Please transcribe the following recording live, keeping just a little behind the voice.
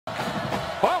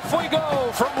Off we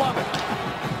go from Lubbock.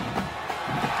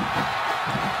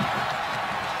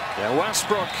 And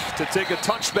Westbrook to take a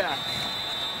touchback.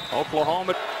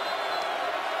 Oklahoma.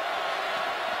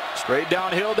 Straight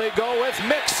downhill they go with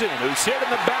Mixon, who's hit in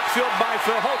the backfield by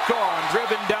Fehoko and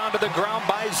driven down to the ground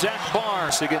by Zach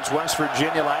Barnes against West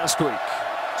Virginia last week.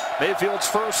 Mayfield's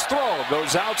first throw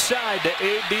goes outside to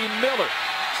A.D. Miller.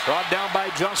 Brought down by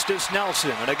Justice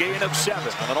Nelson and a gain of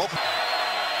 7.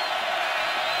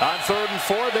 On 3rd and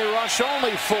 4, they rush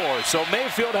only 4. So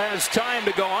Mayfield has time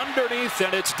to go underneath,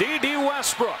 and it's D.D.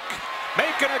 Westbrook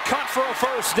making a cut for a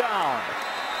first down.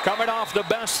 Coming off the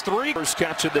best 3 first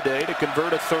catch of the day to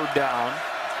convert a 3rd down.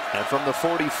 And from the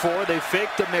 44, they fake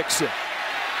the Mixon.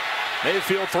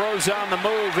 Mayfield throws on the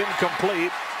move,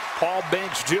 incomplete. Paul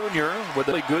Banks Jr. with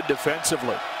really good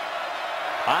defensively.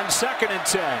 On 2nd and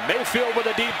 10, Mayfield with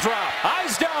a deep drop.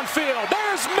 Eyes downfield.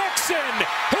 There's Mixon.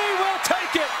 He will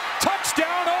take it.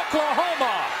 Touchdown,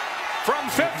 Oklahoma from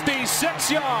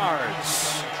 56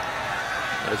 yards.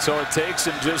 And so it takes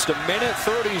him just a minute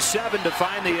 37 to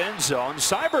find the end zone.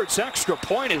 Seibert's extra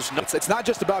point is it's not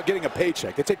just about getting a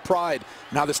paycheck. They take pride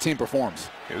in how this team performs.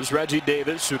 Here's Reggie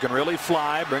Davis, who can really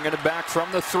fly, bringing it back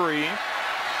from the 3.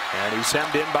 And he's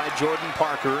hemmed in by Jordan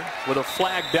Parker with a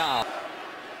flag down.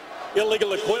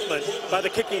 Illegal equipment by the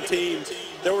kicking team.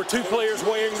 There were 2 players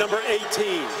wearing number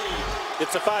 18.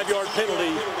 It's a 5-yard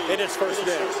penalty, and it's first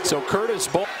down. So Curtis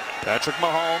Bull, Patrick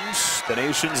Mahomes, the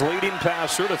nation's leading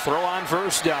passer, to throw on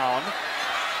first down.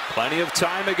 Plenty of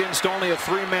time against only a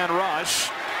 3-man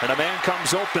rush. And a man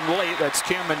comes open late. That's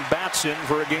Cameron Batson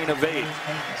for a gain of 8.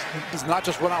 He's not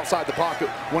just run outside the pocket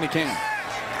when he can.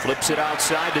 Flips it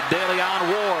outside to DeLeon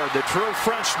Ward, the true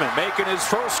freshman, making his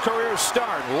first career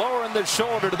start, lowering the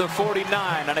shoulder to the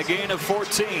 49 and a gain of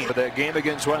 14. For that game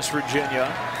against West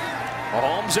Virginia.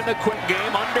 Mahomes in the quick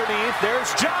game underneath.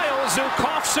 There's Giles, who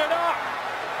coughs it up.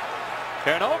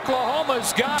 And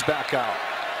Oklahoma's got back out.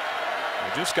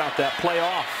 They just got that play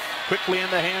off quickly in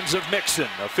the hands of Mixon.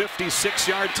 A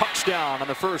 56-yard touchdown on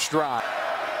the first drive.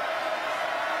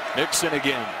 Mixon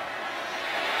again.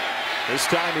 This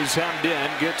time he's hemmed in,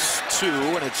 gets 2,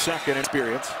 and it's 2nd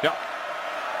experience. Yep.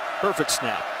 Perfect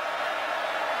snap.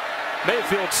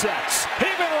 Mayfield sets. He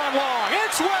can run long.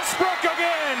 It's Westbrook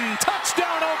again.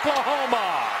 Touchdown,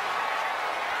 Oklahoma.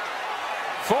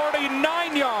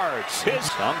 49 yards.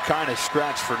 Some kind of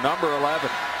stretch for number 11.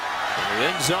 In the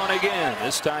end zone again.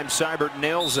 This time Seibert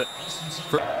nails it.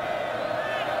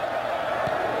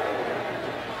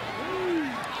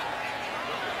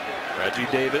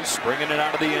 Reggie Davis bringing it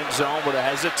out of the end zone with a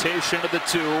hesitation of the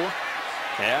 2.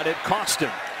 And it cost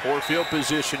him. Poor field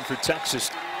position for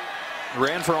Texas.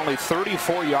 Ran for only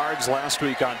 34 yards last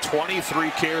week on 23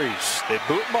 carries. They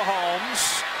boot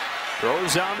Mahomes.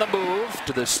 Throws on the move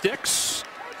to the sticks.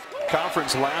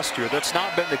 Conference last year. That's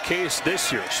not been the case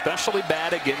this year. Especially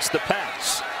bad against the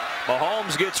pass.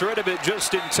 Mahomes gets rid of it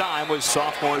just in time with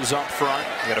sophomores up front.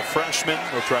 You got a freshman.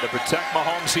 They'll try to protect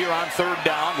Mahomes here on 3rd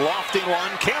down. Lofting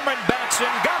one. Cameron Batson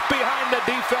got behind the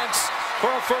defense for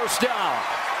a first down.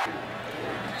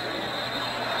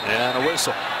 And a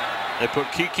whistle. They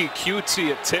put Kiki Cutesy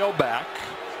at tailback.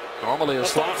 Normally a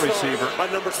slot receiver.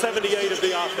 By number 78 of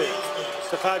the offense.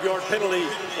 It's a 5-yard penalty,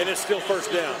 and it's still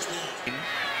first down.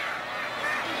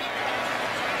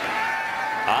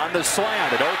 On the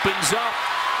slant, it opens up.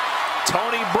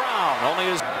 Tony Brown only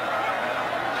is.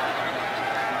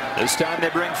 This time they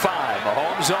bring 5.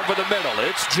 Mahomes over the middle.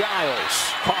 It's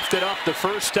Giles. Coughed it up the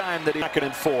first time that he 2nd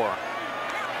and 4.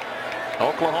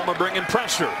 Oklahoma bringing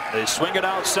pressure. They swing it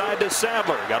outside to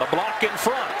Sadler. Got a block in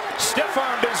front.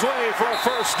 Stiff-armed his way for a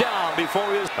first down before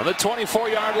he was on the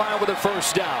 24-yard line with a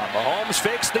first down. Mahomes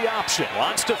fakes the option.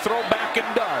 Wants to throw back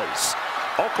and does.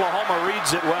 Oklahoma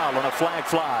reads it well and a flag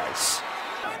flies.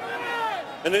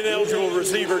 An ineligible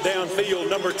receiver downfield,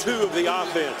 number 2 of the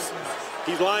offense.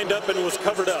 He lined up and was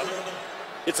covered up.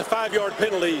 It's a 5-yard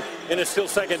penalty, and it's still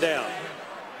 2nd down.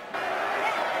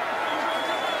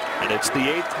 And it's the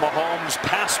 8th Mahomes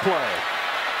pass play.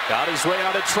 Got his way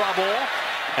out of trouble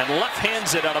and left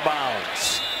hands it out of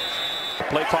bounds.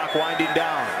 Play clock winding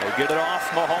down. They get it off.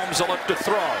 Mahomes will look to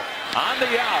throw. On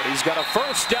the out, he's got a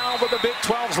first down with the Big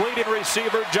 12's leading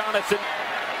receiver, Jonathan.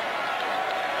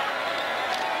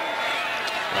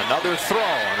 Another throw,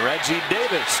 and Reggie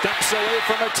Davis steps away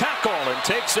from a tackle and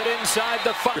takes it inside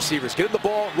the 5. Receivers, get him the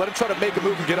ball, let him try to make a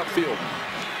move and get upfield.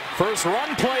 First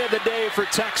run play of the day for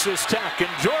Texas Tech, and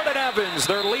Jordan Evans,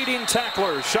 their leading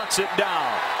tackler, shuts it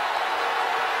down.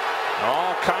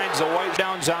 All kinds of white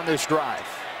downs on this drive.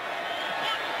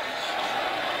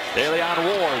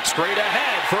 DeLeon Ward straight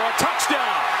ahead for a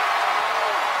touchdown.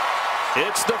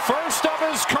 It's the first of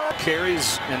his career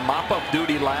carries in mop-up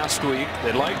duty last week.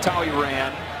 They liked how he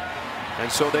ran, and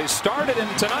so they started him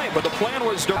tonight, but the plan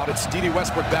was to... It's D.D.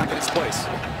 Westbrook back in his place.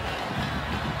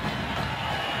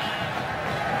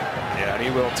 Yeah, and he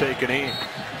will take a knee.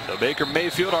 So Baker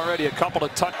Mayfield already a couple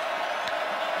of touch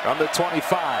from the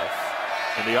 25.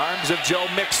 In the arms of Joe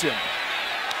Mixon.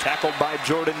 Tackled by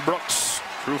Jordan Brooks.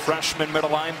 True freshman middle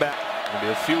linebacker. Will be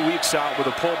a few weeks out with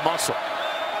a pulled muscle.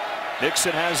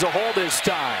 Mixon has a hold this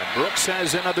time. Brooks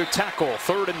has another tackle.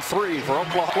 3rd and 3 for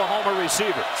Oklahoma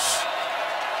receivers.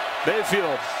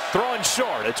 Mayfield throwing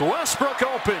short. It's Westbrook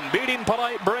open, beating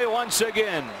Polite Bray once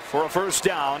again for a first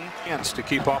down. Hands to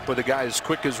keep up with a guy as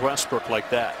quick as Westbrook like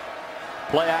that.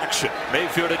 Play action.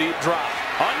 Mayfield a deep drop.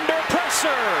 Under pressure.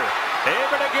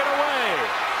 Able to get away.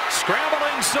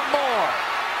 Scrambling some more.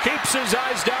 Keeps his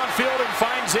eyes downfield and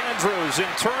finds Andrews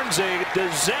and turns a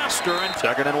disaster. And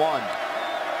 2nd and 1.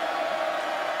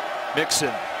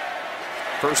 Mixon.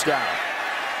 First down.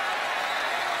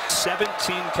 17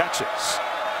 catches.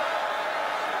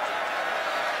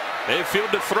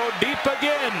 Mayfield to throw deep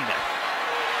again.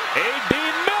 A.D.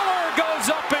 Miller goes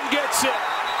up and gets it.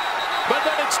 But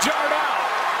then it's jarred out.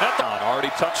 Already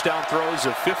touchdown throws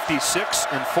of 56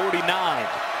 and 49.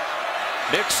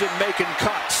 Mixon making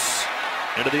cuts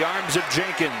into the arms of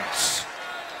Jenkins.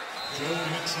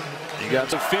 He got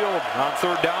the field on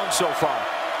 3rd down so far.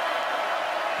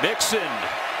 Mixon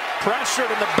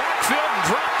pressured in the backfield and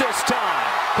dropped this time.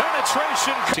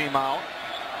 Penetration. Team out.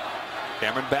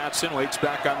 Cameron Batson waits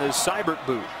back on this Seibert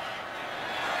boot.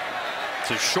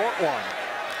 It's a short one.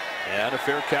 And a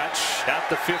fair catch at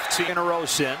the 15 in a row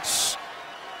since.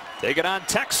 Take it on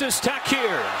Texas Tech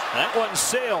here. That one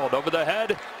sailed over the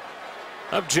head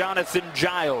of Jonathan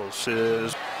Giles.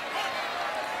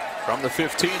 From the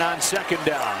 15 on 2nd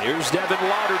down. Here's Devin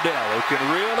Lauderdale, who can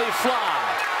really fly.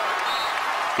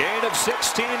 Gain of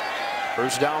 16.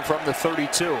 First down from the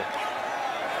 32.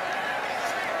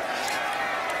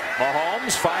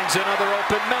 Mahomes finds another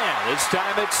open man. This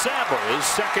time it's Saddler. His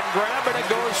 2nd grab, and it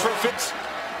goes for Fitz.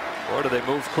 Boy, do they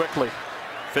move quickly.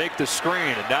 Fake the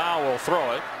screen, and now we'll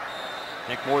throw it.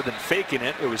 I think more than faking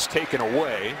it, it was taken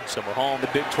away. So Mahomes, the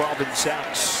Big 12 in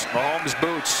sacks. Mahomes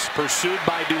boots, pursued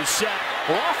by Doucette.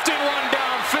 Lofting one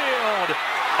downfield.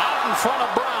 Out in front of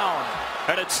Brown.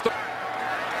 And it's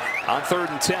on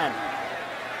 3rd and 10.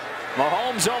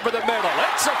 Mahomes over the middle.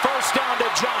 It's a first down to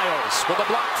Giles with a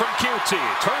block from QT.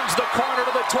 Turns the corner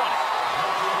to the 20.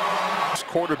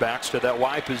 Quarterbacks to that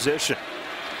Y position.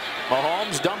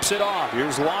 Mahomes dumps it off.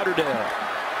 Here's Lauderdale.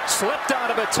 Slipped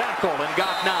out of a tackle and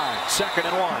got 9. 2nd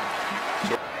and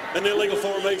 1. An illegal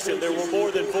formation. There were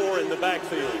more than 4 in the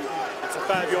backfield. It's a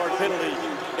 5-yard penalty,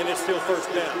 and it's still first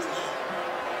down.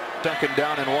 2nd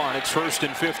down and 1. It's 1st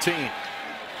and 15.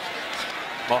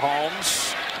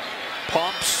 Mahomes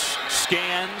pumps,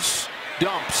 scans,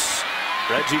 dumps.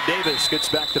 Reggie Davis gets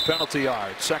back to penalty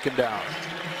yard. 2nd down.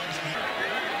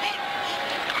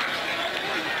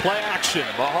 Play action.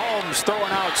 Mahomes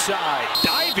throwing outside.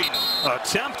 Diving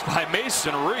attempt by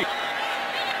Mason Reed.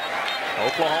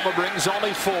 Oklahoma brings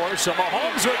only 4. So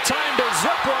Mahomes with time to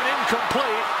zip one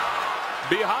incomplete.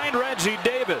 Behind Reggie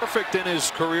Davis. Perfect in his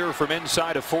career from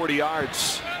inside of 40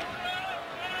 yards.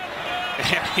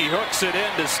 And he hooks it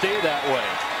in to stay that way.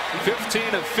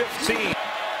 15 of 15.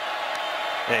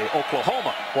 A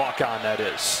Oklahoma walk-on, that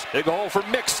is. Big hole for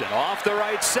Mixon off the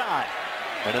right side.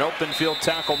 And an open field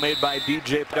tackle made by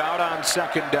DJ out on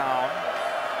 2nd down.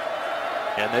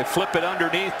 And they flip it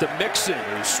underneath to Mixon,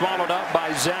 who's swallowed up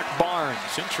by Zach Barnes.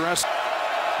 Interesting.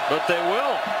 But they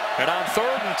will. And on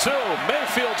 3rd and 2,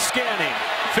 Mayfield scanning.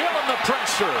 Feeling the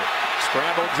pressure.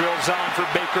 Scramble drills on for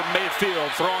Baker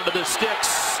Mayfield. Thrown to the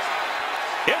sticks.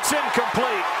 It's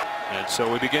incomplete. And so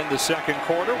we begin the 2nd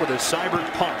quarter with a Seibert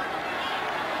punt.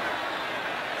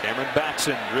 Cameron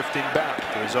Batson drifting back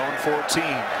to his own 14.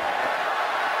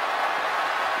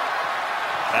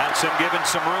 Batson giving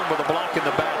some room with a block in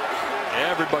the back.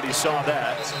 Everybody saw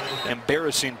that.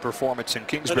 Embarrassing performance in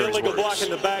Kingsbury's An illegal words. block in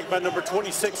the back by number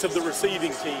 26 of the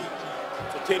receiving team.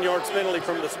 It's a 10-yard penalty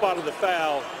from the spot of the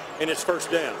foul, and it's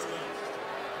first down.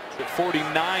 At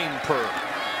 49 per.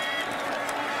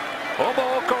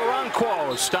 Obo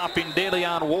Okoronkwo stopping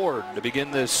DeLeon Ward to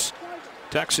begin this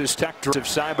Texas Tech drive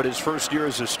side, but his first year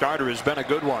as a starter has been a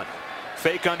good one.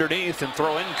 Fake underneath and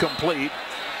throw incomplete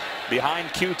behind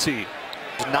QT.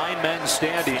 9 men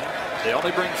standing. They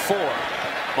only bring 4.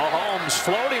 Mahomes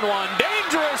floating one,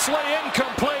 dangerously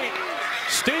incomplete.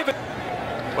 Steven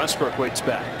Westbrook waits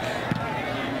back.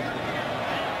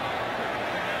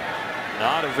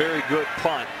 Not a very good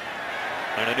punt.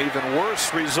 And an even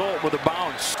worse result with a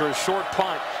bounce for a short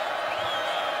punt.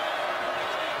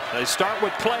 They start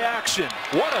with play action.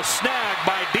 What a snag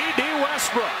by D.D.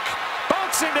 Westbrook.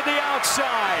 Bouncing to the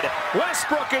outside.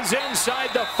 Westbrook is inside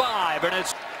the 5, and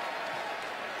it's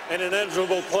an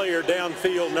ineligible player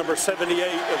downfield, number 78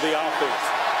 of the offense.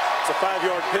 It's a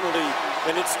 5-yard penalty,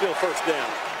 and it's still first down.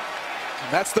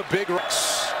 And that's the big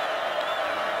rush.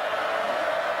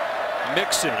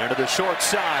 Mixon into the short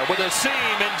side with a seam,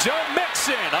 and Joe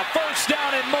Mixon, a first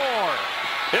down and more.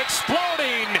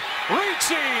 Exploding,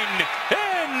 reaching,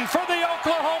 in for the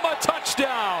Oklahoma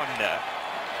touchdown.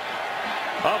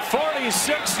 A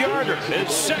 46-yarder,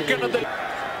 his second of the... He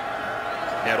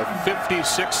had a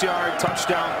 56-yard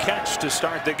touchdown catch to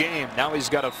start the game. Now he's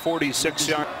got a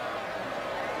 46-yard.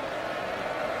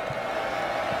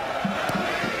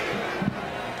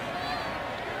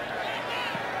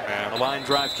 And a line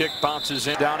drive kick bounces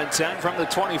in down and 10 from the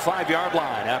 25-yard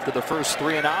line. After the first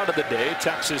 3 and out of the day,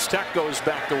 Texas Tech goes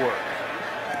back to work.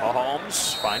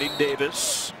 Mahomes finding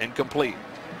Davis, incomplete.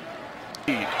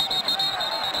 The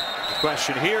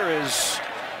question here is,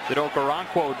 did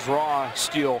Okoronkwo draw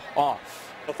Steele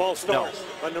off? A false start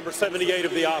by number 78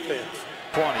 of the offense.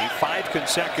 5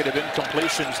 consecutive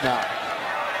incompletions now.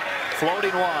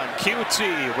 Floating one,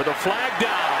 QT with a flag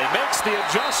down. He makes the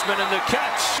adjustment and the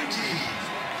catch.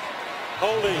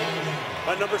 Holding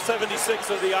by number 76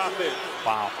 of the offense.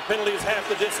 Wow. The penalty is half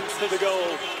the distance to the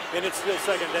goal, and it's still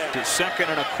second down. The 2nd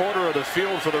and a quarter of the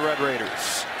field for the Red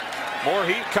Raiders. More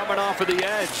heat coming off of the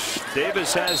edge.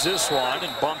 Davis has this one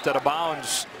and bumped out of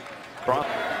bounds.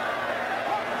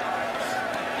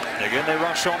 Again, they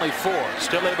rush only 4.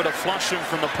 Still able to flush him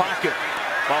from the pocket.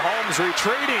 Mahomes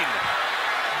retreating.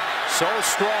 So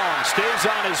strong. Stays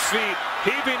on his feet.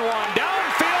 Heaving one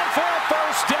downfield for a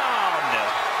first down.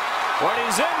 When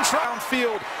he's in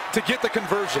downfield to get the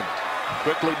conversion.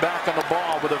 Quickly back on the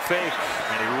ball with a fake.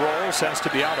 And he rolls. Has to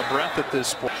be out of breath at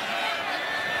this point.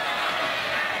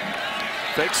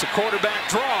 Fakes a quarterback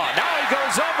draw. Now he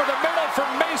goes over the middle for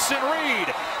Mason Reed.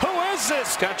 Who is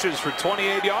this? Catches for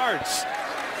 28 yards.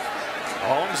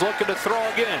 Holmes looking to throw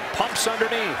again. Pumps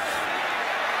underneath.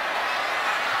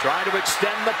 Trying to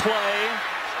extend the play.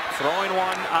 Throwing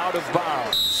one out of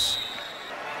bounds.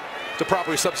 To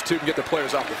properly substitute and get the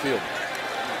players off the field.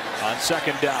 On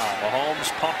 2nd down,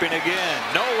 Mahomes pumping again.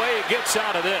 No way he gets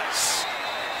out of this.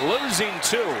 Losing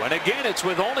 2. And again, it's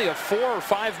with only a 4 or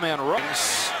 5-man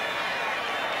rush.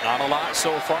 Not a lot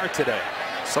so far today.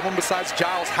 Someone besides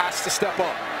Giles has to step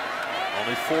up.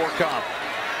 Only 4 come.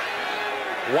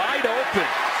 Wide open.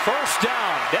 First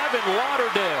down. Devin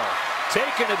Lauderdale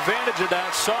taking advantage of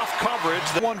that soft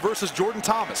coverage. One versus Jordan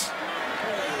Thomas.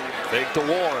 Fake to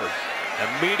Ward.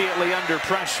 Immediately under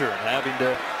pressure and having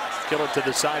to kill it to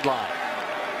the sideline.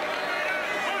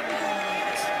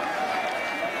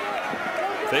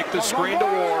 Fake the screen to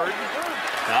Ward.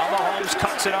 Now Mahomes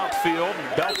cuts it upfield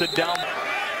and belted down.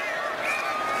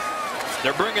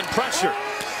 They're bringing pressure.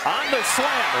 On the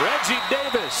slam, Reggie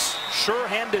Davis.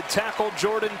 Sure-handed tackle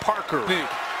Jordan Parker.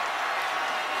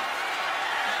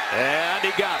 And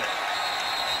he got it.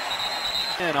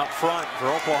 And up front for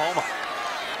Oklahoma.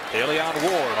 Deleon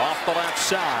Ward off the left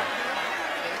side.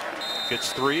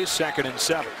 Gets 3, 2nd and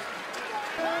 7.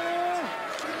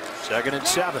 2nd and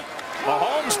 7.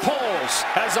 Mahomes pulls.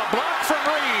 Has a block from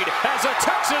Reed. Has a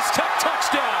Texas Tech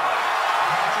touchdown.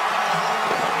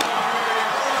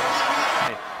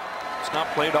 Not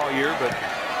played all year, but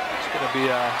it's going to be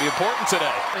important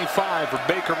today. 25 for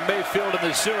Baker Mayfield and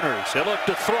the Sooners. He'll look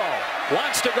to throw.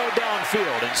 Wants to go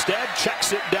downfield. Instead,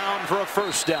 checks it down for a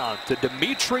first down to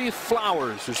Dimitri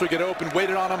Flowers. Just to get open,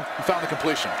 waited on him, and found the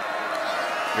completion.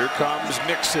 Here comes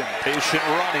Mixon. Patient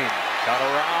running. Got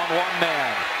around one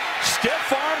man. Stiff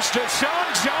arms to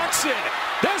Sean Johnson.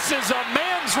 This is a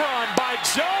man's run by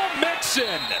Joe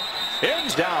Mixon.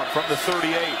 Ends down from the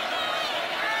 38.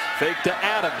 Fake to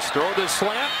Adams, throw the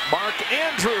slant. Mark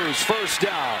Andrews first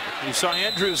down. You saw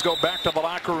Andrews go back to the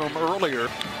locker room earlier.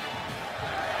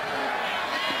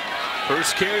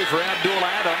 First carry for Abdul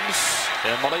Adams.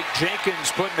 And Malik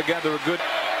Jenkins putting together a good.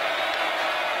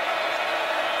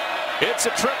 It's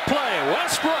a trick play.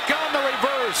 Westbrook on the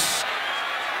reverse.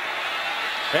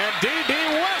 And D.D.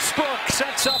 Westbrook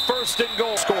sets up 1st and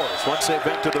goal. Scores once they've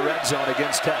entered the red zone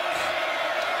against Tech.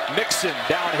 Mixon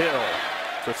downhill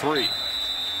for 3.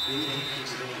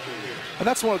 And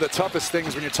that's one of the toughest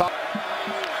things when you're talking.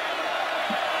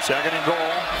 2nd and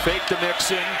goal. Fake to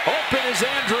Mixon. Open is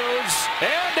Andrews.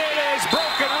 And it is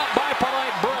broken up by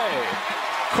Polite Bray.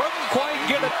 Couldn't quite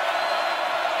get it.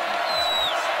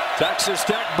 Texas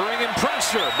Tech bringing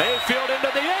pressure. Mayfield into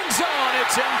the end zone.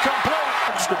 It's incomplete.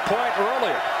 Extra point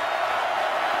earlier.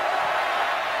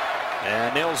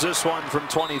 And nails this one from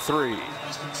 23.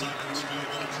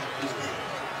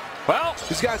 Well,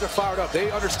 these guys are fired up.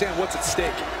 They understand what's at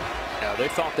stake. Yeah, they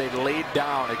thought they laid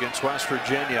down against West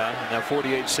Virginia in that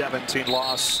 48-17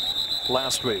 loss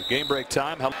last week. Game break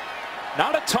time.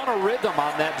 Not a ton of rhythm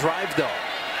on that drive, though.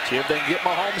 See if they can get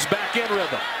Mahomes back in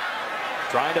rhythm.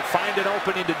 Trying to find an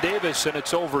opening to Davis, and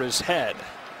it's over his head.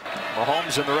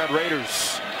 Mahomes and the Red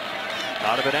Raiders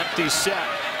out of an empty set.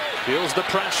 Feels the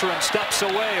pressure and steps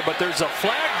away, but there's a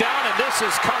flag down, and this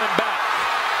is coming back.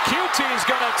 QT's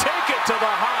going to take it to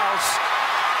the house,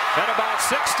 and about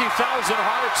 60,000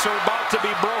 hearts are about to be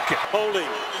broken. Holding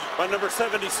by number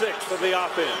 76 of the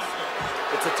offense.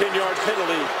 It's a 10-yard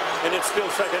penalty, and it's still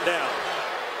second down.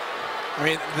 I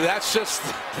mean, that's just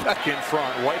back in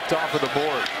front, wiped off of the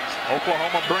board.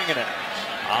 Oklahoma bringing it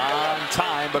on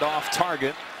time, but off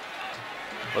target.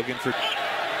 Looking for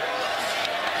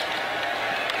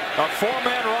a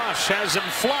four-man rush, has him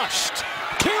flushed.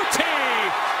 QT,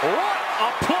 what a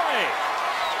play!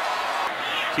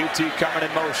 QT coming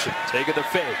in motion, taking the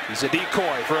fake. He's a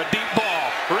decoy for a deep ball.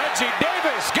 Reggie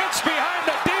Davis gets behind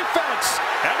the defense,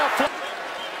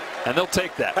 and they'll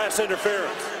take that. Pass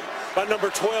interference by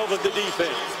number 12 of the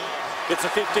defense. It's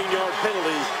a 15-yard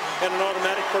penalty and an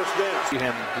automatic first down. See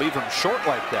him leave him short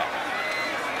like that.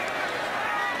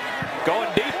 Going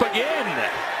deep again.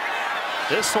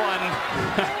 This one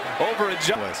over a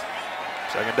jump.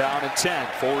 Second down and 10.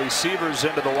 4 receivers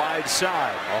into the wide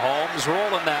side. Mahomes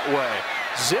rolling that way.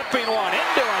 Zipping one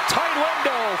into a tight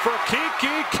window for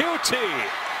Kiki QT.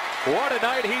 What a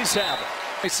night he's having.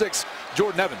 26,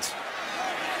 Jordan Evans.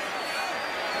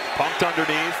 Pumped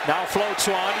underneath. Now floats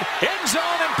one. End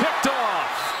zone and picked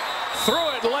off. Threw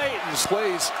it late and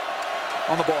Plays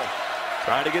on the ball.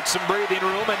 trying to get some breathing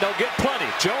room, and they'll get plenty.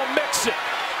 Joe Mixon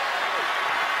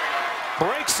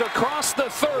breaks across the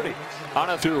 30 on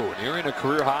a 2, nearing a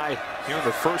career high here in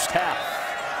the first half.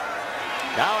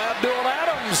 Now Abdul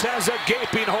Adams has a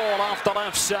gaping hole off the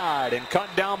left side and cut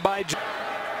down by Joe.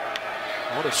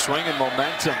 What a swing in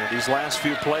momentum in these last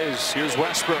few plays. Here's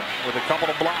Westbrook with a couple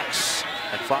of blocks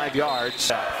at 5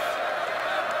 yards.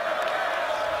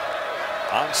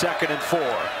 On 2nd and 4.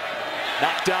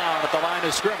 Knocked down at the line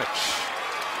of scrimmage.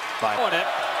 By it.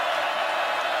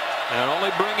 And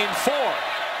only bringing 4.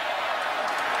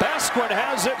 Basquin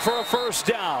has it for a first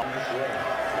down.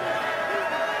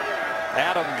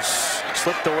 Adams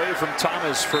slipped away from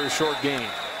Thomas for a short gain.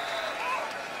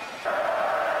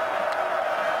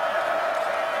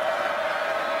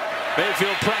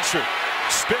 Mayfield pressure,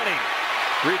 spinning,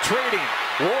 retreating,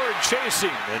 Ward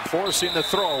chasing and forcing the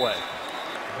throwaway.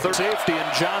 Third safety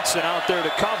and Johnson out there to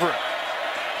cover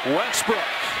it. Westbrook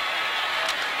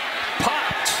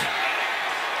popped.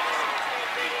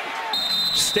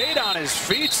 Stayed on his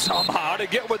feet somehow to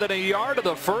get within a yard of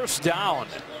the first down.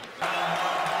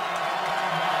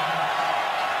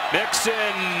 Mixon,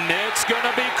 it's going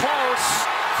to be close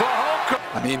for Holcomb.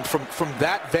 I mean, from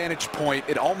that vantage point,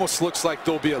 it almost looks like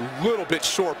they'll be a little bit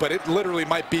short, but it literally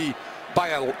might be by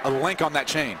a link on that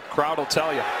chain. Crowd will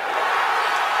tell you.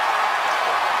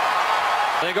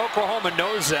 I think Oklahoma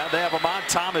knows that. They have Ahmad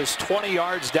Thomas 20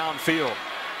 yards downfield.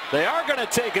 They are going to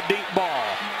take a deep ball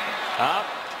out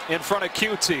in front of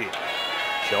QT.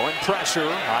 Showing pressure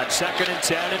on 2nd and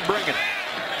 10 and bringing it.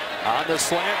 On the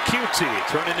slant, QT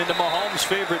turning into Mahomes'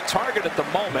 favorite target at the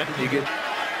moment. You get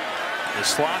the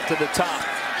slot to the top.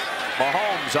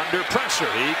 Mahomes under pressure.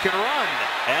 He can run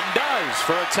and does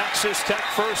for a Texas Tech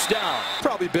first down.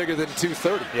 Probably bigger than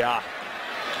 230. Yeah.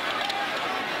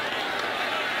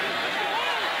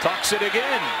 Tucks it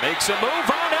again. Makes a move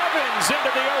on Evans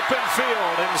into the open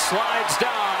field and slides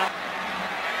down.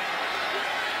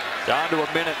 Down to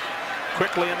a minute.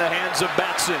 Quickly in the hands of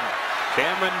Batson.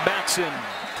 Cameron Batson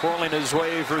twirling his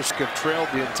way for trailed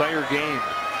the entire game.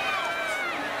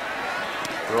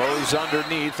 Throws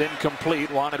underneath,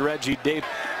 incomplete. Wanted Reggie Davis.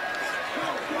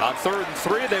 On 3rd and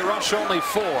 3, they rush only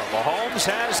 4. Mahomes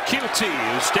has QT,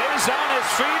 who stays on his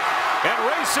feet and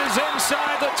races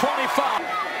inside the 25.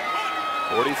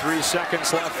 43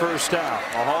 seconds left first down.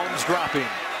 Mahomes dropping,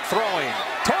 throwing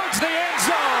towards the end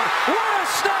zone. What a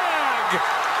snag!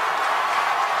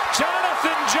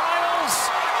 Jonathan Giles,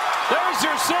 there's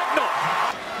your signal.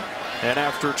 And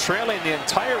after trailing the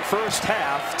entire first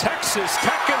half, Texas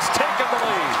Tech has taken the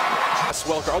lead.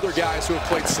 Welker, other guys who have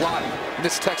played slot in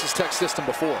this Texas Tech system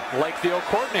before. Like the old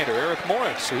coordinator, Eric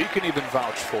Morris, so he can even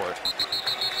vouch for it.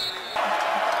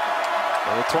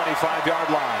 On the 25-yard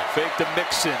line, fake to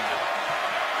Mixon.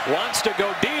 Wants to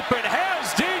go deep and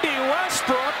has D.D.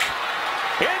 Westbrook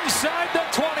inside the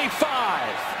 25.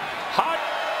 Hot.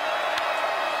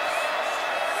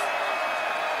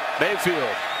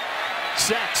 Mayfield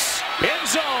sets. End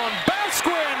zone.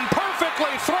 Basquin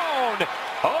perfectly thrown.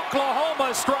 Oklahoma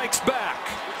Oklahoma strikes back.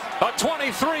 A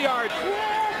 23-yard.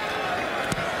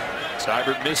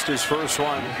 Seibert missed his first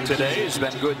one today. He's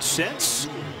been good since.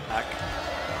 Back.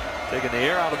 Taking the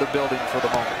air out of the building for the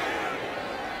moment.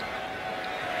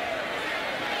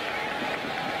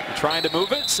 Trying to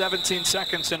move it. 17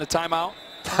 seconds in a timeout.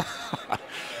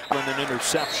 And an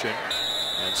interception.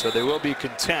 And so they will be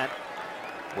content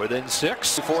within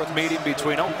 6. The fourth meeting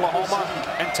between Oklahoma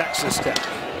and Texas Tech.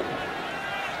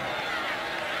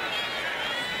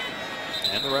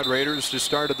 And the Red Raiders just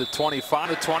started the 25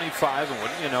 to 25, and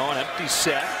wouldn't you know, an empty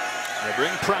set. They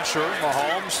bring pressure.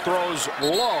 Mahomes throws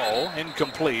low,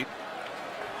 incomplete.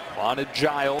 Wanted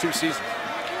Giles. 2 seasons.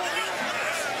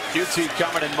 QT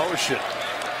coming in motion.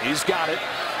 He's got it.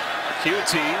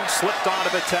 QT slipped onto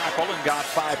the tackle and got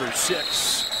 5 or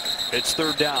 6. It's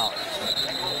 3rd down.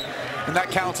 And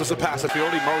that counts as a pass.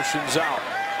 Field, he motions out.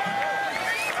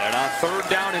 And on 3rd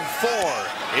down and 4,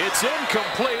 it's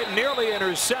incomplete, nearly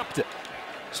intercepted.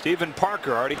 Stephen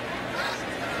Parker already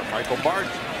from Michael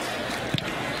Barton.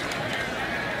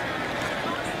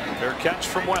 Fair catch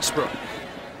from Westbrook.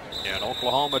 And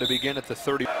Oklahoma to begin at the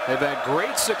 30. They've had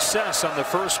great success on the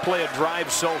first play of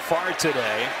drive so far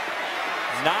today.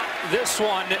 Not this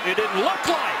one. It didn't look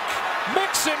like.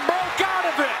 Mixon broke out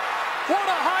of it. What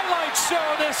a highlight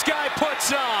show this guy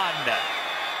puts on.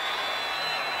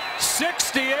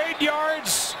 68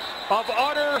 yards of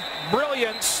utter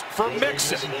brilliance for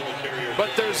Mixon. But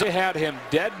they had him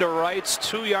dead to rights,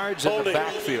 2 yards in the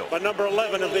backfield. By number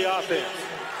 11 of the offense.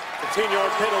 A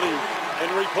 10-yard penalty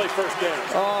and replay 1st down.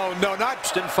 Oh, no,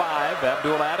 not in 5.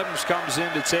 Abdul Adams comes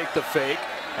in to take the fake.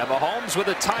 And Mahomes with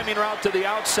a timing route to the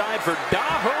outside for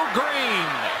Dahu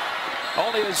Green.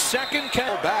 Only his 2nd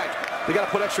catch. Back. They got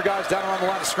to put extra guys down around the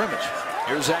line of scrimmage.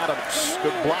 Here's Adams.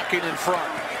 Good blocking in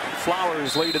front.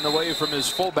 Flowers leading the way from his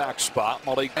fullback spot.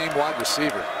 Name wide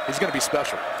receiver. He's going to be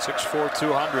special. 6'4",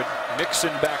 200.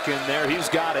 Mixon back in there. He's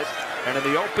got it. And in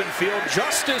the open field,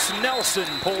 Justice Nelson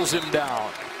pulls him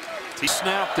down. He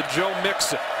snapped to Joe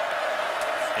Mixon.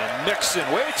 And Mixon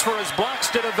waits for his blocks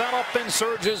to develop and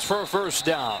surges for a 1st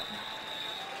down.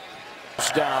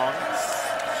 Down.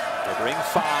 They bring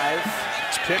 5.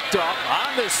 It's picked up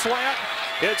on the slant.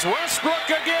 It's Westbrook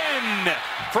again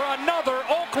for another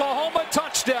Oklahoma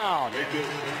touchdown.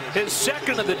 His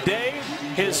 2nd of the day,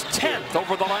 his 10th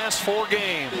over the last 4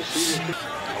 games.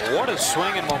 What a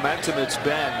swing in momentum it's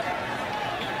been.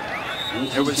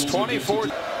 It was 24.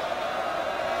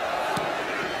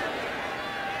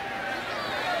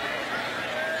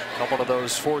 Couple of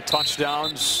those 4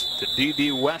 touchdowns to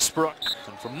D.D. Westbrook.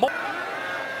 And from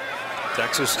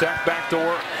Texas Tech back to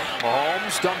work.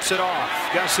 Mahomes dumps it off.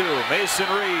 Guess who? Mason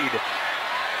Reed.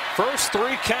 First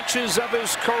 3 catches of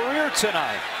his career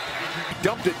tonight.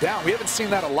 Dumped it down. We haven't seen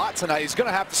that a lot tonight. He's going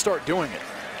to have to start doing it.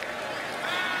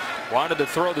 Wanted to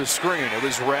throw the screen. It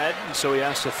was red, and so he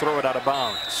has to throw it out of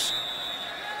bounds.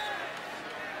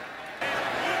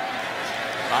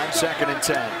 On 2nd and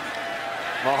 10.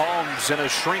 Mahomes in a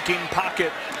shrinking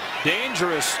pocket.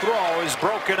 Dangerous throw is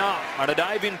broken up on a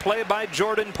diving play by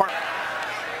Jordan Parker.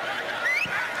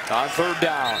 On 3rd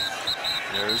down.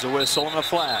 There's a whistle and a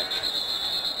flag.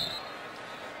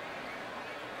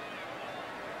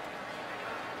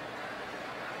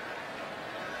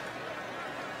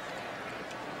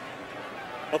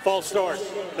 A false start.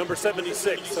 Number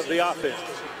 76 of the offense.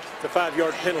 It's a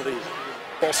 5-yard penalty.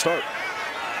 False start.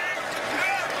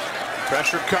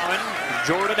 Pressure coming.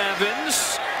 Jordan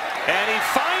Evans. And he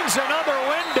finds another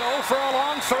window for a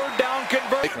long 3rd down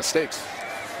conversion. Make mistakes.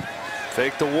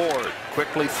 Fake the Ward.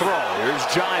 Quickly throw. Here's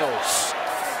Giles.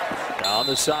 Down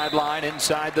the sideline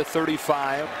inside the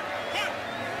 35.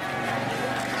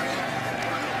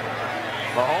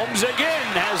 Mahomes again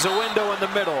has a window in the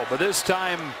middle, but this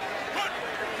time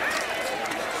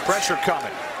pressure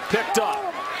coming. Picked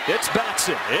up. It's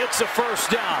Batson. It's a 1st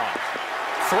down.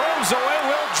 Throws away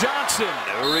Will Johnson,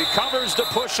 who recovers to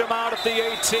push him out at the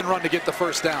 18. Run to get the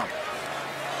 1st down.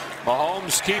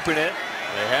 Mahomes keeping it.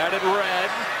 They had it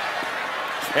red.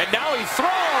 And now he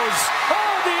throws.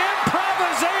 Oh, the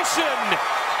improvisation.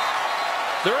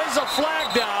 There is a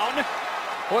flag down.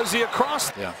 Was he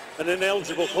across? Yeah. An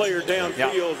ineligible player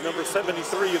downfield, number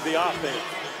 73 of the offense.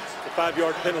 A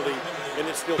 5-yard penalty, and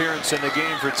it's still. Appearance in the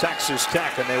game for Texas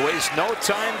Tech, and they waste no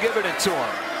time giving it to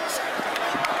him.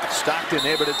 Stockton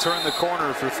able to turn the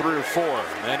corner for 3 or 4.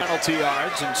 And penalty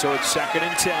yards, and so it's 2nd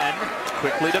and 10.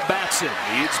 Quickly to Batson.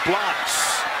 Needs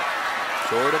blocks.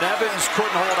 Jordan Evans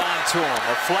couldn't hold on to him.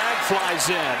 A flag flies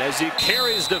in as he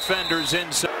carries defenders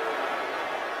inside.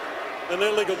 An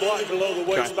illegal block below the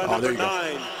waist by number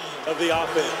 9 of the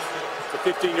offense. It's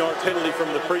a 15-yard penalty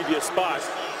from the previous spot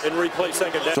and replay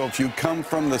second down. So if you come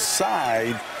from the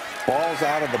side, ball's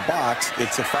out of the box,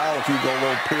 it's a foul if you go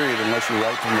low, period, unless you're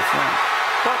right from the front.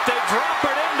 But they drop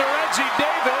it into Reggie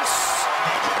Davis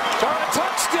for a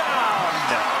touchdown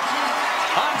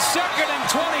on 2nd and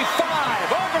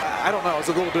 25. Over. I don't know. It's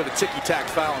a little bit of a ticky-tack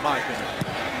foul in my opinion.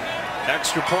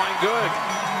 Extra point good.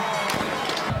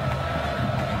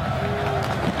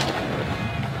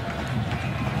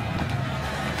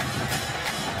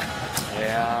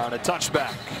 And a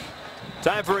touchback.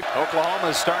 Time for it.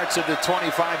 Oklahoma starts at the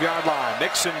 25-yard line.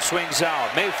 Mixon swings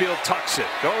out. Mayfield tucks it.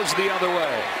 Goes the other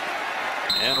way.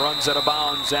 And runs out of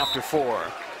bounds after 4. In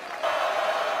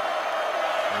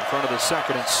front of the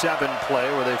 2nd and 7 play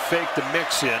where they fake the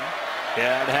Mixon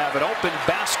and have an open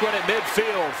Basquin at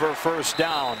midfield for a first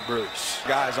down, Bruce.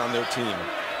 Guys on their team.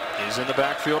 He's in the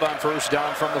backfield on first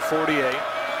down from the 48.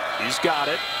 He's got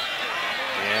it.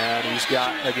 And he's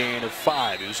got a gain of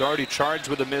 5. He was already charged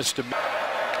with a miss to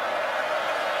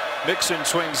Mixon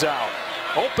swings out.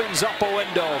 Opens up a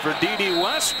window for D.D.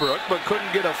 Westbrook, but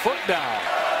couldn't get a foot down.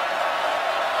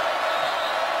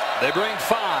 They bring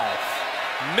 5.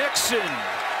 Mixon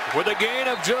with a gain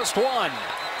of just 1.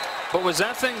 But was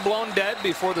that thing blown dead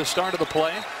before the start of the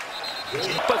play?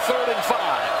 But 3rd and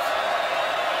 5.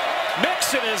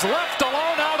 Mixon is left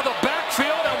alone out of the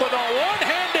backfield, and with a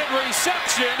one-handed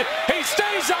reception, he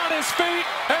stays on his feet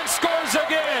and scores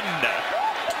again.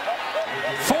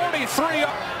 43.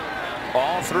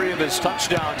 All 3 of his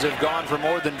touchdowns have gone for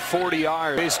more than 40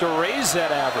 yards. Ways to raise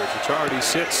that average, which already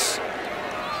sits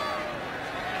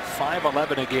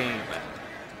 5-11 a game.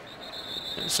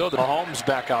 And so the Mahomes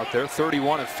back out there,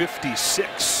 31 of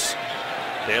 56.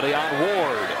 Daly on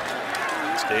Ward.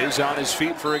 Stays on his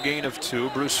feet for a gain of 2.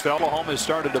 Bruce Feld. Oklahoma has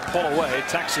started to pull away.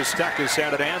 Texas Tech has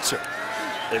had an answer.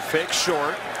 They fake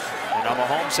short. And now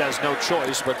Mahomes has no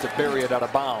choice but to bury it out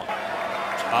of bounds.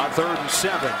 On 3rd and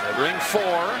 7, they bring 4.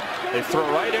 They throw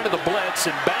right into the blitz,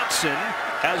 and Batson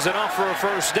has enough for a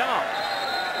first down.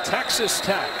 Texas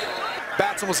Tech.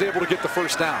 Batson was able to get the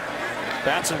first down.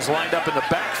 Batson's lined up in the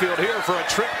backfield here for a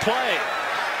trick play.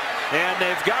 And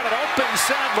they've got an open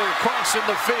Sadler crossing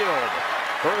the field.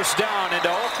 First down into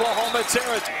Oklahoma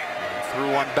territory.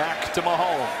 Threw one back to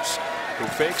Mahomes, who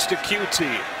fakes to QT.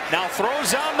 Now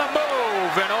throws on the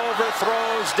move and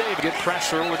overthrows Dave. Get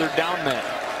pressure with their down men.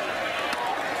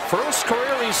 First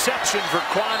career reception for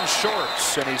Quan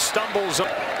Shorts, and he stumbles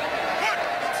up.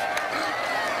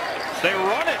 They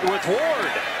run it with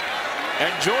Ward,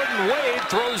 and Jordan Wade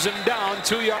throws him down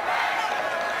 2 yards.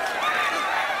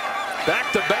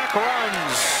 Back-to-back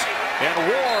runs, and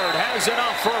Ward has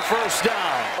enough for a first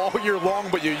down. All year long,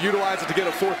 but you utilize it to get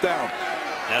a 4th down.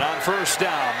 And on first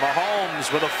down, Mahomes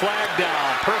with a flag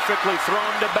down, perfectly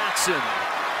thrown to Batson,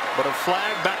 but a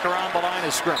flag back around the line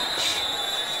of scrimmage.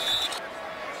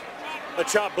 A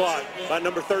chop block by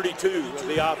number 32 of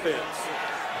the offense.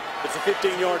 It's a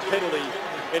 15-yard penalty,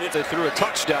 and They threw a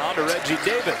touchdown to Reggie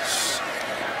Davis.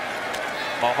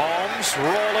 Mahomes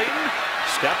rolling,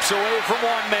 steps away from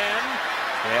one man,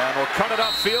 and will cut it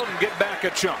upfield and get back a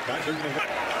chunk.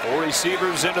 4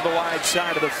 receivers into the wide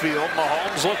side of the field.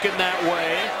 Mahomes looking that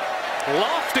way,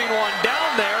 lofting one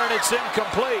down there, and it's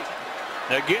incomplete.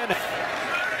 Again,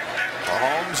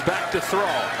 Mahomes back to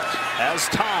throw. Has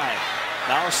time.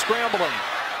 Now scrambling.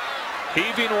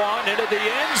 Heaving one into the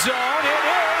end zone. It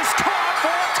is caught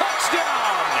for a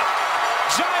touchdown.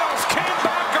 Giles came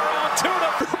back around 2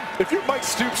 to. If you're Mike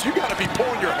Stoops, you got to be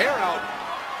pulling your hair out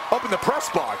up in the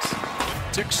press box.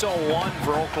 6:01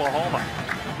 for Oklahoma.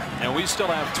 And we still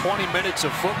have 20 minutes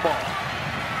of football.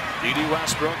 D.D.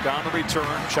 Westbrook on the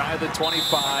return, shy of the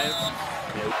 25.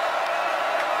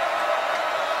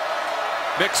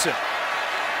 Mixon.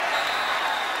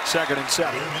 2nd and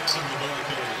 7.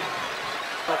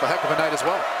 A heck of a night as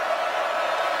well.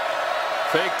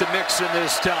 Fake to Mixon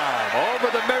this time. Over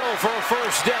the middle for a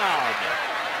first down.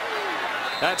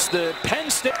 That's the Penn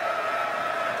State.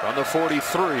 From the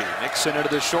 43. Mixon into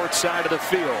the short side of the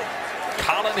field.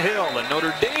 Colin Hill and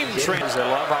Notre Dame trains. They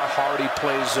love how hard he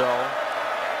plays though.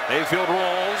 Mayfield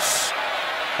rolls.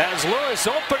 Has Lewis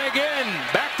open again.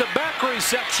 Back-to-back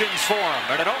receptions for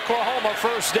him. And an Oklahoma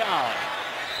first down.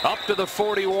 Up to the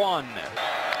 41.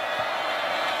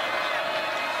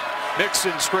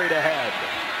 Mixon straight ahead.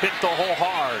 Hit the hole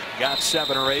hard. Got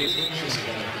 7 or 8.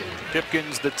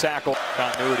 Pipkins the tackle.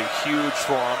 Continuity huge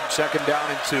for him. 2nd down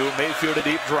and 2. Mayfield a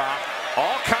deep drop.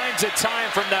 All kinds of time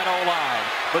from that O-line.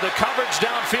 But the coverage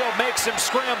downfield makes him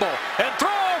scramble. And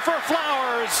throw for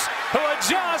Flowers, who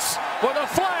adjusts with a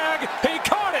flag. He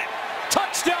caught it.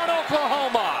 Touchdown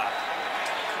Oklahoma.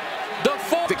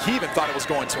 I think he even thought it was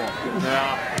going to him.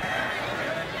 Yeah.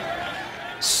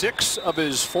 6 of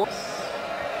his 4.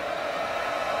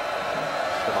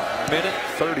 Minute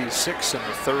 36 in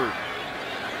the third.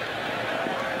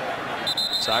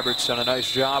 Seibert's done a nice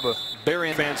job of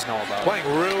burying. Fans know about. Playing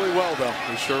really well, though.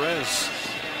 He sure is.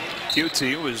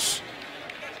 QT was.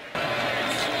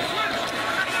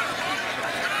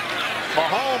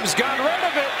 Mahomes got rid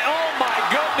of it. Oh my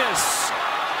goodness.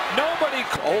 Nobody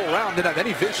all around didn't have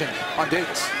any vision on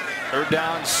Davis. 3rd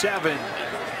down 7.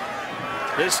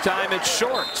 This time it's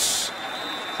Shorts.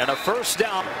 And a 1st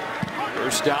down.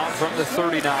 1st down from the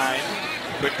 39.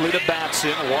 Quickly to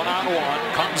Batson,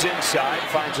 one-on-one, comes inside,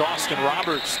 finds Austin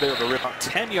Roberts there to rip up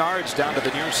 10 yards down to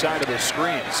the near side of the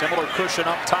screen. Similar cushion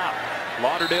up top.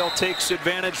 Lauderdale takes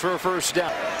advantage for a 1st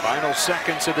down. Final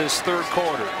seconds of this 3rd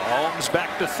quarter. Mahomes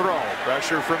back to throw.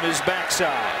 Pressure from his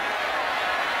backside.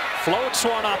 Floats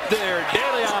one up there.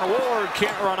 DeLeon Ward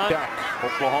can't run on.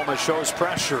 Oklahoma shows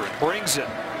pressure and brings it.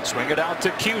 Swing it out to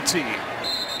QT.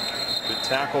 Good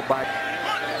tackle by.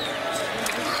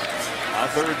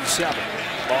 3rd and 7.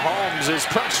 Mahomes is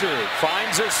pressured,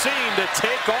 finds a seam to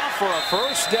take off for a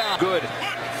 1st down. Good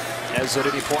as at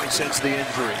any point since the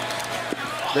injury.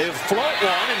 They've float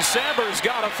one, and Samber's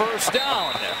got a 1st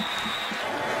down.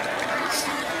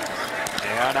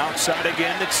 And outside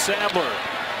again, it's Sandler.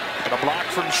 And a block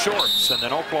from Shorts, and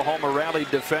then Oklahoma rallied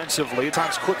defensively.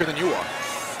 Times quicker than you are.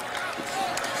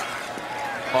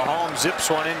 Mahomes zips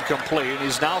one incomplete.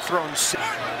 He's now thrown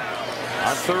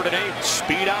on 3rd and 8,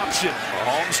 speed option.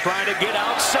 Mahomes trying to get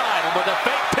outside, and with a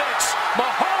fake pitch,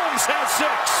 Mahomes has 6.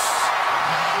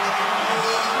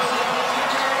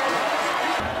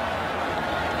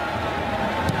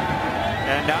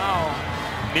 And now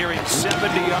nearing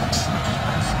 70 yards.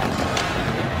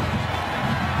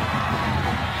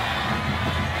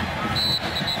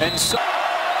 And so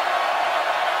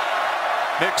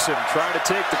Mixon trying to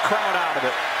take the crowd out of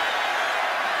it.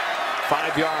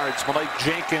 5 yards, Malik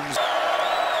Jenkins.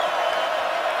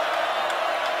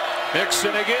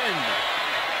 Mixon again.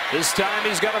 This time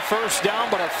he's got a 1st down,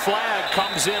 but a flag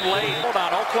comes in late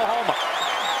on Oklahoma.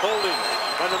 Holding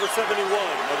by number 71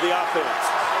 of the offense.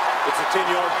 It's a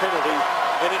 10-yard penalty,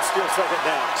 and it's still 2nd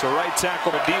down. So right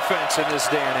tackle to defense in this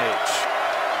day and age.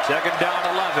 2nd down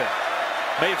 11.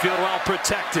 Mayfield well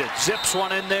protected. Zips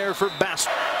one in there for Best.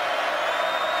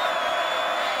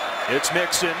 It's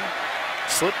Mixon.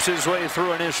 Slips his way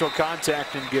through initial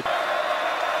contact and get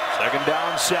 2nd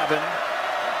down 7.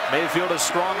 Mayfield a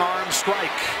strong arm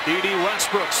strike. D.D.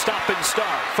 Westbrook stop and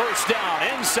start. 1st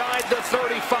down inside the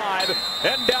 35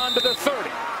 and down to the 30.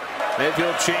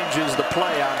 Mayfield changes the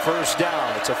play on 1st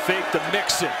down. It's a fake to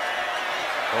Mixon.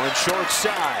 Going short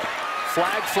side.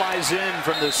 Flag flies in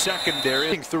from the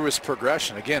secondary. Through his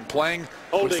progression again, playing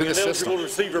holding within an the eligible system.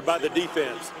 receiver by the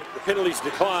defense. The penalties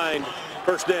declined.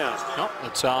 1st down. Nope,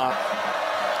 it's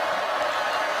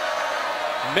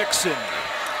Mixon.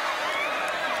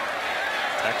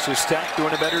 Texas Tech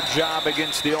doing a better job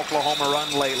against the Oklahoma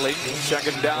run lately.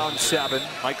 2nd down 7.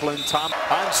 Michael and Tom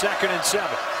on 2nd and 7.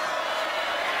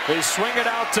 They swing it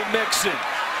out to Mixon.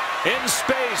 In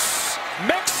space.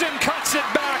 Mixon cuts it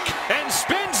back and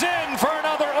spins in for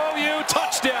another OU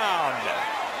touchdown.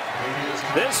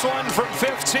 This one from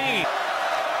 15.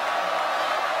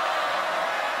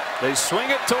 They swing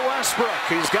it to Westbrook.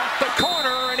 He's got the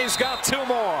corner and he's got 2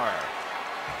 more.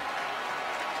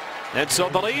 And so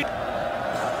the lead.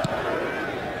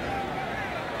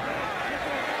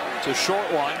 It's a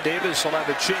short one. Davis will have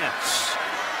a chance.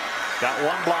 Got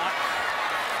 1 block.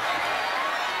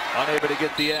 Unable to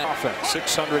get the offense.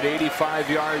 685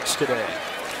 yards today.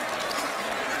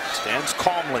 Stands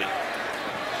calmly.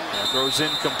 And throws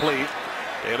incomplete.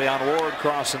 DeLeon Ward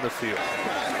crossing the field.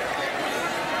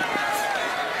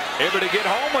 Able to get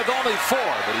home with only 4,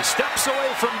 but he steps away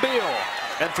from Beal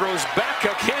and throws back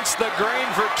against the grain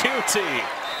for QT.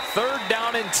 3rd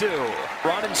down and 2.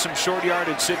 Running some short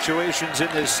yardage situations in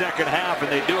this 2nd half,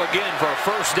 and they do again for a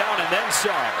 1st down and then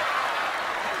some.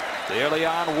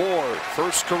 DeLeon Ward,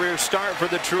 1st career start for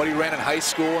the True. What he ran in high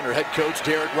school under head coach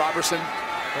Derek Robertson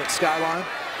at Skyline.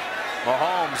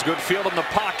 Mahomes, good field in the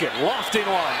pocket, lofting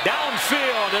one,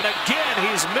 downfield, and again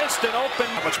he's missed an open.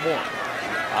 How much more?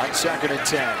 On 2nd and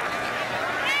 10.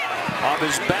 Off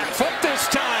his back foot this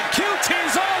time.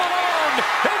 QT's all alone.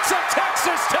 It's a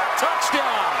Texas Tech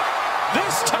touchdown.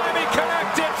 This time he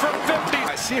connected from 50.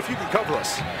 I see if you can cover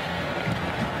us.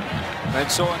 And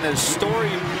so in this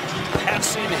story,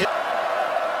 passing hit.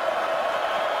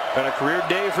 Been a career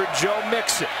day for Joe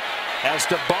Mixon. Has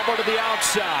to bubble to the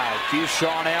outside.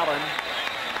 Keyshawn Allen,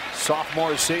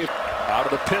 sophomore safety. Out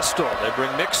of the pistol. They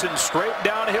bring Mixon straight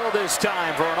downhill this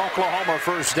time for an Oklahoma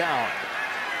 1st down.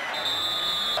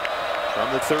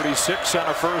 From the 36 on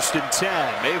a 1st and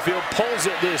 10. Mayfield pulls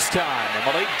it this time, and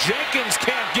Malik Jenkins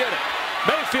can't get it.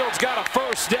 Mayfield's got a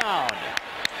 1st down.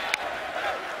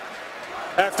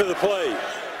 After the play,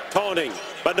 taunting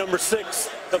by number 6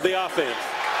 of the offense.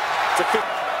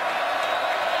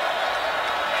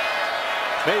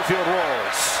 Mayfield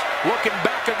rolls, looking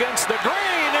back against the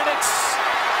green, and it's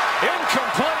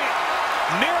incomplete.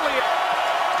 Nearly.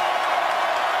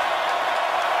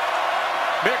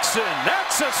 Mixon,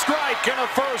 that's a strike and a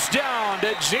 1st down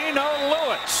to Geno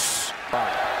Lewis.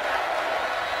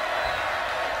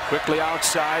 Quickly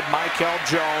outside, Michael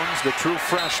Jones, the true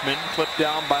freshman, clipped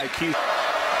down by Keith.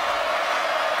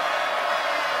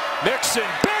 Mixon,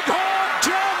 big hole,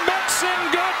 Joe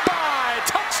Mixon, goodbye.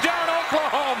 Touchdown,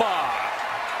 Oklahoma.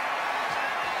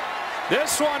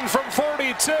 This one from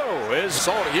 42 is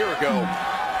saw it a year ago.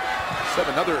 Set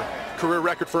another career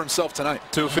record for himself tonight.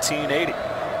 2:15:80.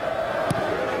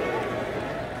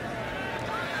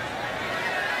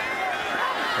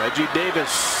 Reggie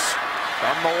Davis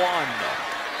from the 1.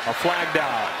 A flag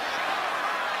down.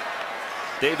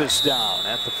 Davis down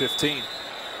at the 15.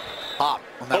 Hop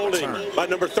on that holding return by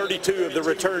number 32 of the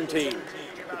return team.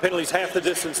 The penalty's half the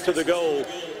distance to the goal,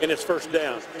 and it's 1st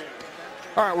down.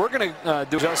 All right, we're going to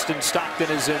do. Justin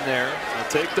Stockton is in there. He'll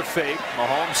take the fake.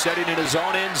 Mahomes setting in his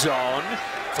own end zone.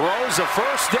 Throws a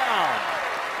 1st down.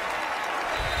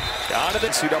 Down to the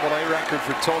NCAA record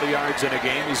for total yards in a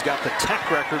game. He's got the Tech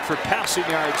record for passing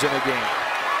yards in a game.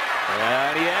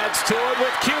 And he adds to it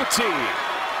with QT.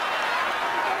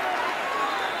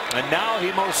 And now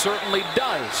he most certainly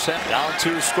does. Down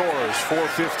 2 scores,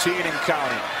 4:15 and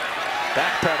counting.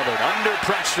 Backpedaling, under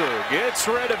pressure, gets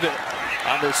rid of it.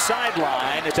 On the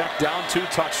sideline, Tech down 2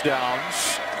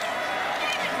 touchdowns.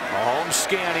 Mahomes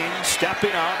scanning,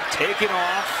 stepping up, taking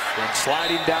off, and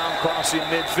sliding down, crossing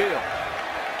midfield.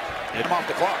 hit him off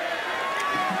the clock.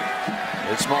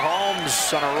 It's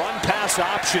Mahomes on a run pass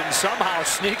option, somehow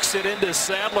sneaks it into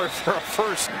Sadler for a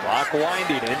 1st. Clock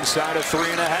winding inside of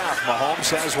 3.5. Mahomes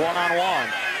has 1-on-1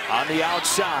 on the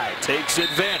outside, takes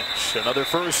advantage. Another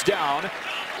 1st down.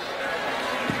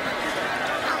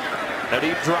 A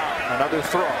deep drop, another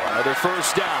throw, another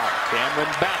 1st down. Cameron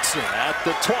Batson at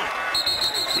the 20.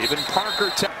 Even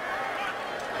Parker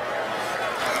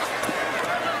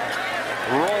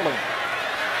rolling,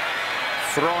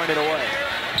 throwing it away.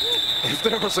 If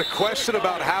there was a question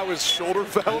about how his shoulder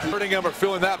felt, hurting him or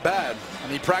feeling that bad,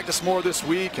 and he practiced more this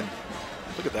week, and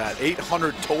look at that,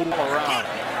 800 total around.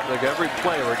 Like every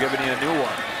play, we're giving you a new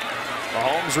one.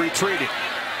 Mahomes retreating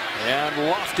and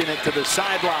lofting it to the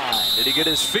sideline. Did he get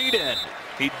his feet in?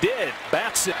 He did.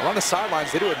 Batson on the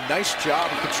sidelines. They do a nice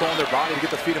job of controlling their body to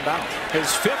get their feet in bounds.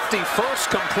 His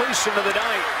 51st completion of the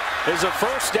night is a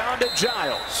 1st down to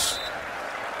Giles.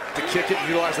 To kick it and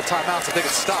utilize the timeouts if they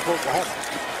can stop Oklahoma.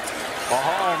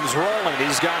 Mahomes rolling.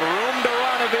 He's got room to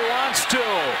run if he wants to.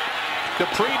 The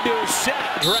pre-do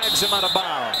set drags him out of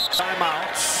bounds.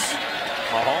 Timeouts.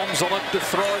 Mahomes will look to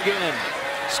throw again.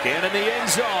 Scanning the end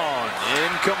zone.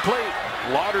 Incomplete.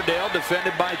 Lauderdale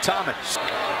defended by Thomas.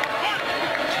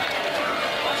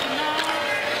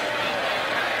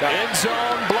 End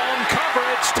zone blown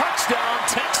coverage. Touchdown.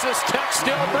 Texas Tech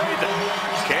still breathing.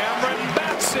 Cameron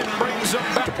Batson brings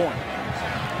them back. Point.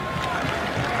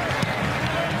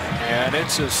 And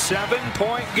it's a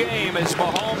 7-point game as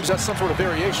Mahomes. That's some sort of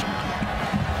variation.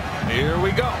 Here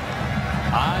we go.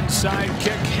 Onside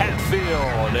kick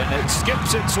Hatfield, and it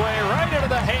skips its way right into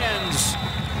the hands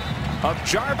of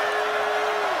Jarvis.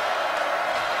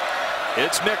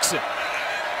 It's Mixon.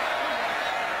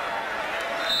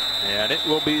 And it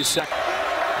will be second.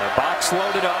 The box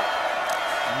loaded up.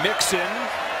 Mixon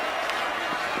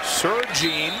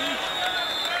surging.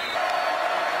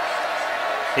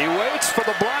 He waits for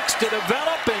the blocks to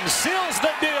develop and seals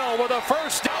the deal with a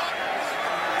 1st down.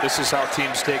 This is how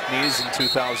teams take knees in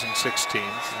 2016.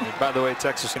 And by the way,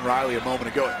 Texas and Riley a moment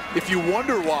ago. If you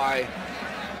wonder why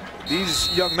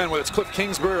these young men, whether it's Kliff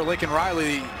Kingsbury or Lincoln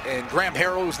Riley, and Graham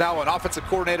Harrell, who's now an offensive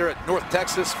coordinator at North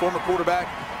Texas, former quarterback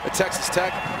at Texas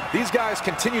Tech, these guys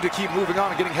continue to keep moving on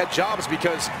and getting head jobs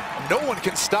because no one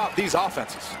can stop these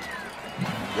offenses.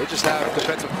 They just have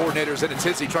defensive coordinators in a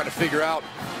tizzy trying to figure out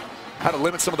how to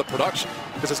limit some of the production.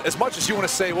 Because as much as you want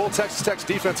to say, well, Texas Tech's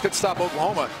defense could stop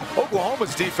Oklahoma,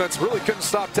 Oklahoma's defense really couldn't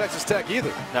stop Texas Tech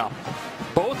either. No.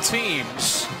 Both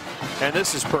teams, and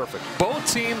this is perfect, both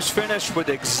teams finished with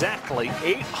exactly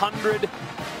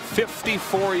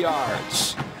 854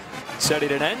 yards,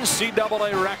 setting an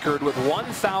NCAA record with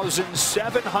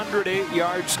 1,708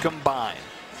 yards combined.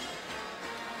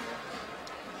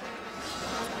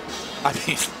 I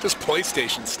mean, just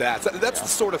PlayStation stats. That's the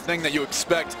sort of thing that you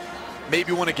expect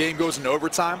maybe when a game goes into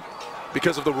overtime.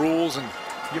 because of the rules and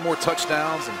get more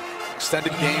touchdowns and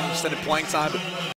extended game, extended playing time. But